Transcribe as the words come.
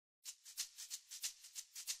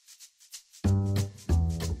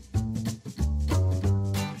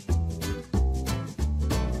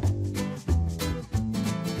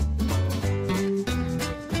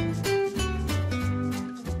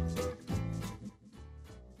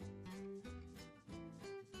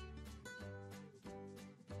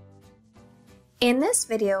In this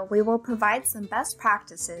video, we will provide some best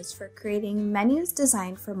practices for creating menus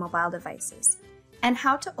designed for mobile devices and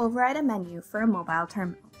how to override a menu for a mobile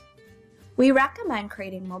terminal. We recommend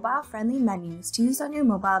creating mobile-friendly menus to use on your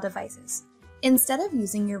mobile devices instead of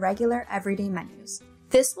using your regular everyday menus.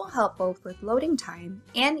 This will help both with loading time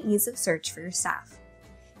and ease of search for your staff.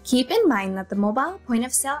 Keep in mind that the mobile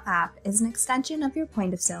point-of-sale app is an extension of your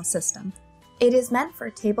point-of-sale system. It is meant for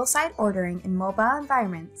tableside ordering in mobile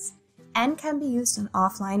environments and can be used in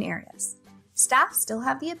offline areas. Staff still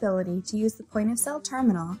have the ability to use the point-of-sale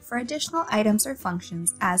terminal for additional items or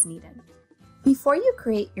functions as needed. Before you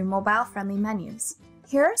create your mobile-friendly menus,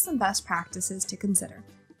 here are some best practices to consider.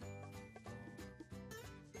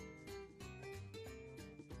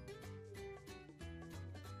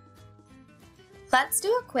 Let's do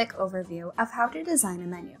a quick overview of how to design a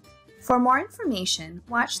menu. For more information,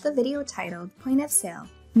 watch the video titled Point of Sale,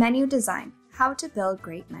 Menu Design, How to Build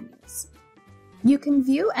Great Menus. You can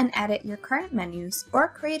view and edit your current menus or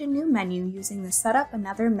create a new menu using the Set Up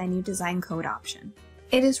Another Menu Design Code option.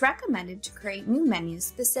 It is recommended to create new menus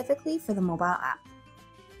specifically for the mobile app.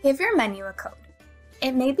 Give your menu a code.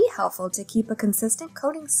 It may be helpful to keep a consistent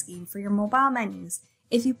coding scheme for your mobile menus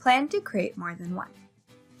if you plan to create more than one.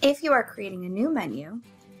 If you are creating a new menu,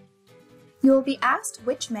 you will be asked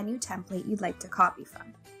which menu template you'd like to copy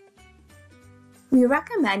from. We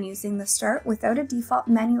recommend using the Start Without a Default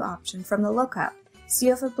Menu option from the lookup so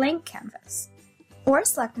you have a blank canvas, or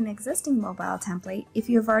select an existing mobile template if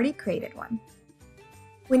you have already created one.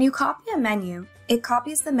 When you copy a menu, it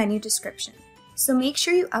copies the menu description, so make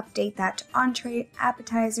sure you update that to entree,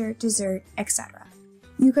 appetizer, dessert, etc.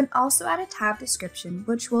 You can also add a tab description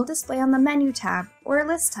which will display on the menu tab or a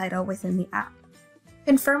list title within the app.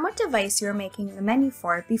 Confirm what device you are making the menu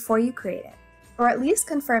for before you create it, or at least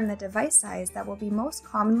confirm the device size that will be most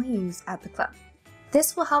commonly used at the club.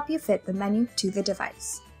 This will help you fit the menu to the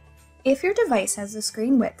device. If your device has a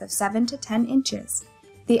screen width of 7 to 10 inches,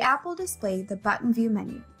 the app will display the button view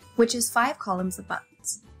menu, which is 5 columns of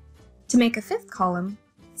buttons. To make a 5th column,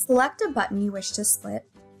 select a button you wish to split,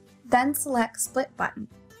 then select Split Button.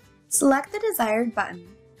 Select the desired button,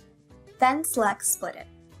 then select Split It.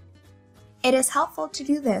 It is helpful to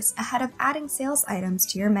do this ahead of adding sales items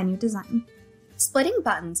to your menu design. Splitting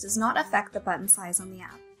buttons does not affect the button size on the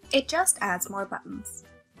app. It just adds more buttons.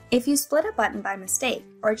 If you split a button by mistake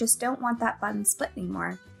or just don't want that button split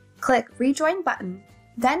anymore, click Rejoin Button,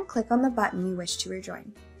 then click on the button you wish to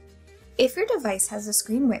rejoin. If your device has a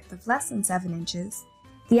screen width of less than 7 inches,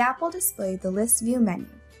 the app will display the List View menu,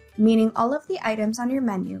 meaning all of the items on your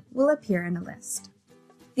menu will appear in a list.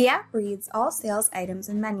 The app reads all sales items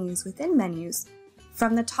and menus within menus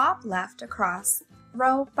from the top left across,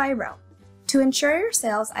 row by row. To ensure your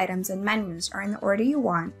sales items and menus are in the order you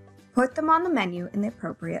want, put them on the menu in the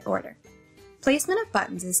appropriate order. Placement of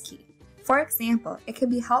buttons is key. For example, it could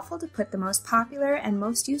be helpful to put the most popular and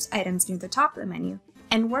most used items near the top of the menu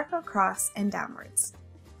and work across and downwards.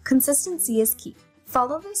 Consistency is key.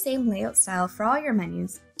 Follow the same layout style for all your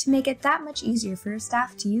menus to make it that much easier for your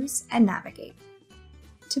staff to use and navigate.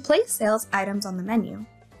 To place sales items on the menu,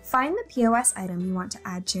 find the POS item you want to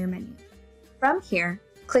add to your menu. From here,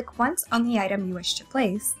 click once on the item you wish to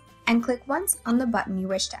place, and click once on the button you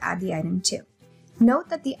wish to add the item to. Note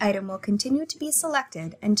that the item will continue to be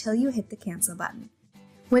selected until you hit the cancel button.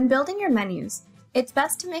 When building your menus, it's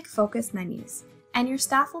best to make focused menus, and your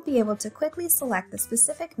staff will be able to quickly select the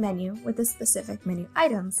specific menu with the specific menu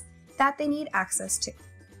items that they need access to.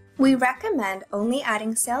 We recommend only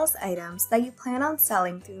adding sales items that you plan on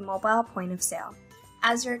selling through the mobile point of sale,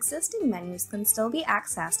 as your existing menus can still be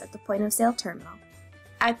accessed at the point of sale terminal.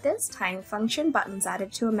 At this time, function buttons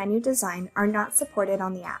added to a menu design are not supported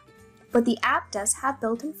on the app, but the app does have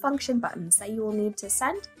built-in function buttons that you will need to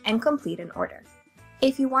send and complete an order.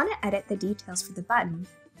 If you want to edit the details for the button,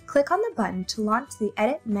 click on the button to launch the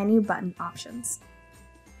Edit Menu button options.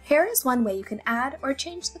 Here is one way you can add or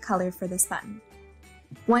change the color for this button.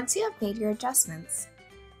 Once you have made your adjustments,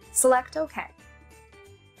 select OK.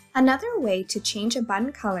 Another way to change a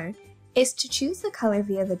button color is to choose the color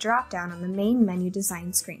via the drop-down on the main menu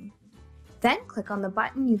design screen. Then click on the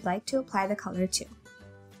button you'd like to apply the color to.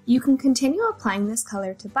 You can continue applying this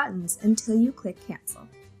color to buttons until you click Cancel.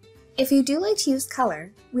 If you do like to use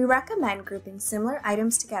color, we recommend grouping similar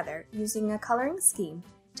items together using a coloring scheme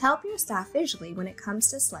to help your staff visually when it comes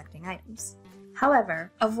to selecting items.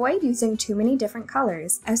 However, avoid using too many different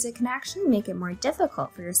colors as it can actually make it more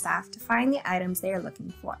difficult for your staff to find the items they are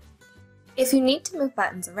looking for. If you need to move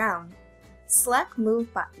buttons around, select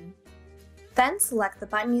Move Button, then select the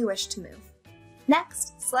button you wish to move.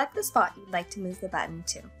 Next, select the spot you'd like to move the button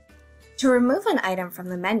to. To remove an item from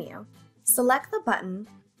the menu, Select the button,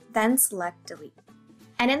 then select Delete.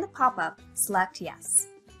 And in the pop-up, select Yes.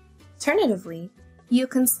 Alternatively, you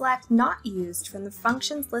can select Not Used from the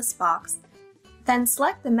Functions list box, then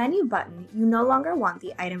select the menu button you no longer want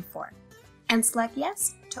the item for, and select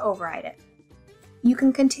Yes to override it. You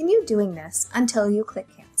can continue doing this until you click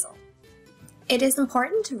Cancel. It is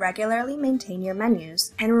important to regularly maintain your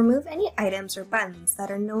menus and remove any items or buttons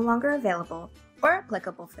that are no longer available or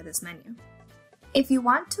applicable for this menu. If you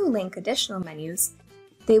want to link additional menus,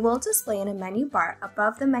 they will display in a menu bar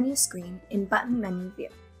above the menu screen in Button Menu View.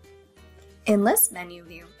 In List Menu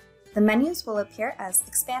View, the menus will appear as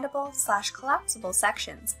expandable/collapsible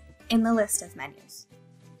sections in the list of menus.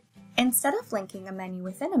 Instead of linking a menu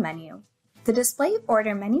within a menu, the Display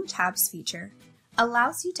Order Menu Tabs feature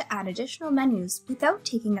allows you to add additional menus without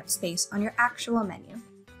taking up space on your actual menu.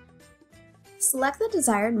 Select the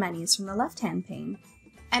desired menus from the left-hand pane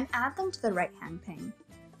and add them to the right-hand pane.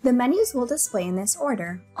 The menus will display in this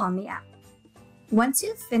order on the app. Once you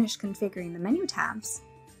have finished configuring the menu tabs,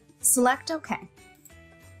 select OK.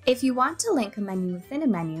 If you want to link a menu within a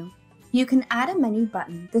menu, you can add a menu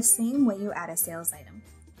button the same way you add a sales item.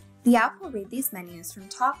 The app will read these menus from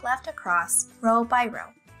top left across, row by row.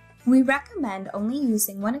 We recommend only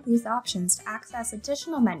using one of these options to access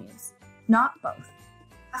additional menus, not both.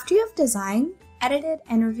 After you have designed, edited,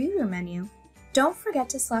 and reviewed your menu, don't forget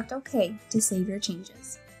to select OK to save your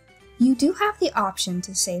changes. You do have the option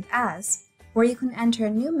to save as, where you can enter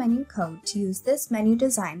a new menu code to use this menu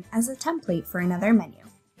design as a template for another menu.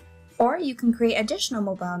 Or you can create additional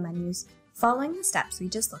mobile menus following the steps we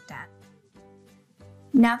just looked at.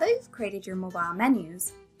 Now that you've created your mobile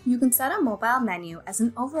menus, you can set a mobile menu as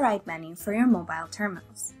an override menu for your mobile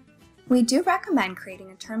terminals. We do recommend creating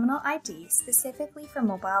a terminal ID specifically for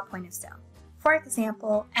mobile point of sale. For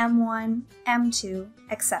example, M1, M2,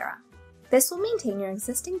 etc. This will maintain your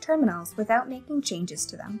existing terminals without making changes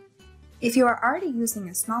to them. If you are already using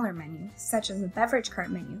a smaller menu, such as a beverage cart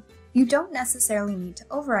menu, you don't necessarily need to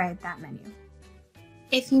override that menu.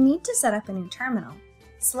 If you need to set up a new terminal,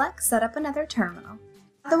 select Set up another terminal.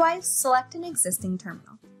 Otherwise, select an existing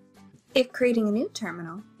terminal. If creating a new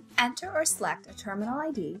terminal, enter or select a terminal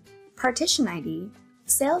ID, partition ID,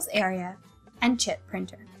 sales area, and chip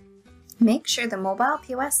printer. Make sure the Mobile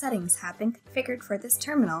POS settings have been configured for this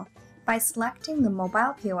terminal by selecting the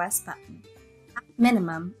Mobile POS button. At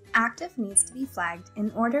minimum, Active needs to be flagged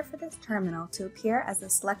in order for this terminal to appear as a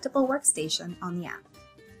selectable workstation on the app.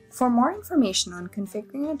 For more information on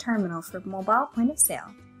configuring a terminal for mobile point of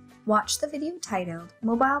sale, watch the video titled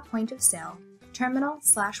Mobile Point of Sale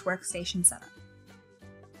Terminal/Workstation Setup.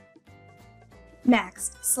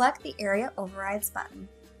 Next, select the Area Overrides button.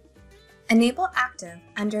 Enable Active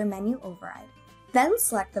under Menu Override. Then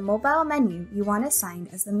select the mobile menu you want assigned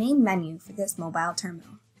as the main menu for this mobile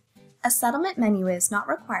terminal. A settlement menu is not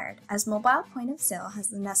required as Mobile Point of Sale has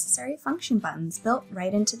the necessary function buttons built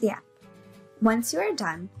right into the app. Once you are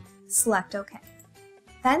done, select OK.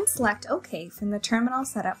 Then select OK from the Terminal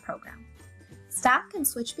Setup program. Staff can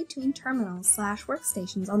switch between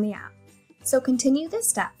terminals/workstations on the app, so continue this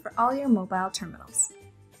step for all your mobile terminals.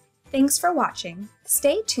 Thanks for watching,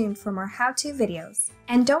 stay tuned for more how-to videos,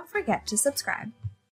 and don't forget to subscribe.